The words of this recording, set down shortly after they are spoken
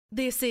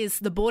This is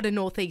the Border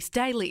Northeast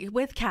Daily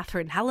with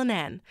Catherine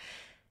Hallinan.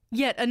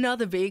 Yet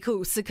another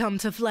vehicle succumbed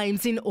to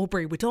flames in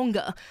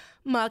Albury-Wodonga,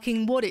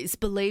 marking what is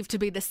believed to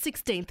be the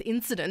 16th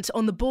incident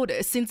on the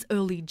border since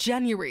early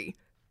January.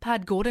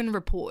 Pad Gordon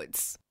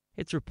reports.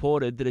 It's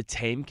reported that a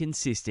team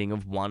consisting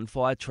of one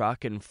fire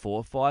truck and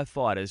 4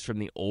 firefighters from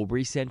the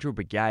Albury Central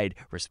Brigade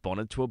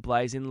responded to a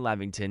blaze in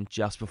Lavington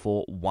just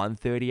before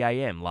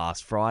 1:30am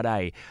last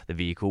Friday. The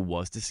vehicle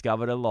was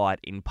discovered alight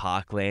in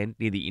Parkland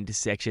near the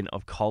intersection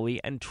of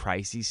Collie and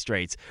Tracy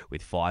Streets,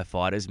 with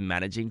firefighters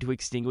managing to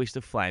extinguish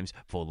the flames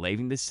before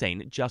leaving the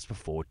scene just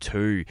before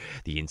 2.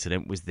 The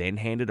incident was then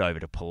handed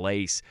over to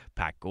police.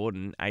 Pat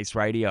Gordon, Ace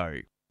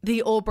Radio.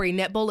 The Albury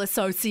Netball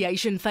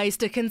Association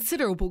faced a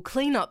considerable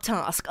clean-up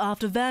task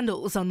after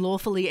vandals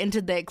unlawfully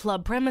entered their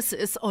club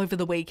premises over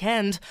the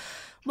weekend.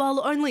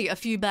 While only a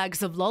few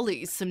bags of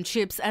lollies, some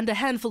chips and a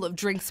handful of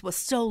drinks were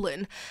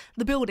stolen,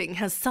 the building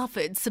has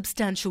suffered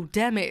substantial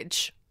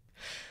damage.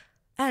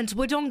 And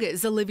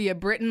Wodonga's Olivia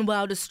Britton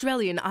wowed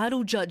Australian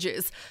Idol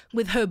judges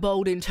with her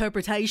bold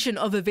interpretation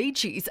of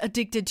Avicii's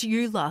Addicted to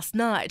You last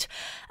night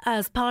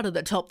as part of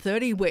the Top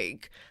 30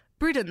 week.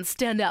 Britain's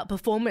standout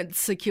performance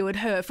secured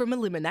her from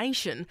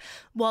elimination,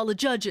 while the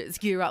judges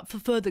gear up for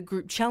further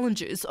group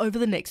challenges over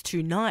the next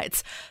 2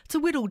 nights to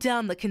whittle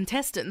down the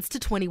contestants to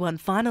 21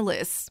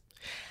 finalists.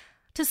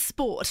 To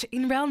sport,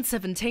 in round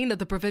 17 of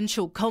the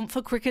provincial comp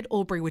for cricket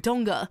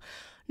Albury-Wodonga,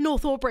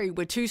 North Albury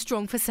were too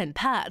strong for St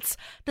Pat's,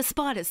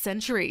 despite a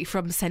century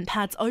from St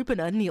Pat's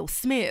opener Neil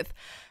Smith.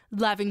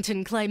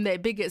 Lavington claimed their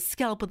biggest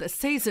scalp of the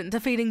season,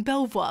 defeating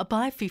Belvoir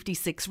by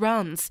 56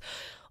 runs.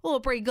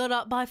 Albury got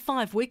up by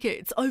 5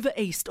 wickets over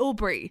East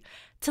Albury.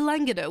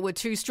 Tallangatta were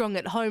too strong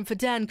at home for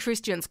Dan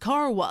Christian's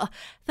Corowa,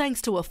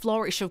 thanks to a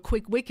flourish of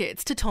quick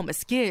wickets to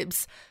Thomas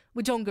Gibbs.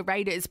 Wodonga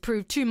Raiders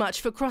proved too much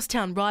for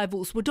crosstown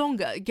rivals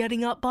Wodonga,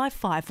 getting up by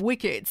 5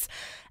 wickets.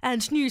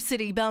 And New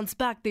City bounced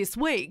back this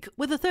week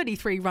with a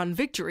 33-run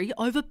victory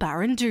over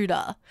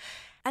Barranduda.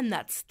 And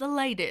that's the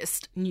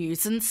latest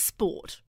news and sport.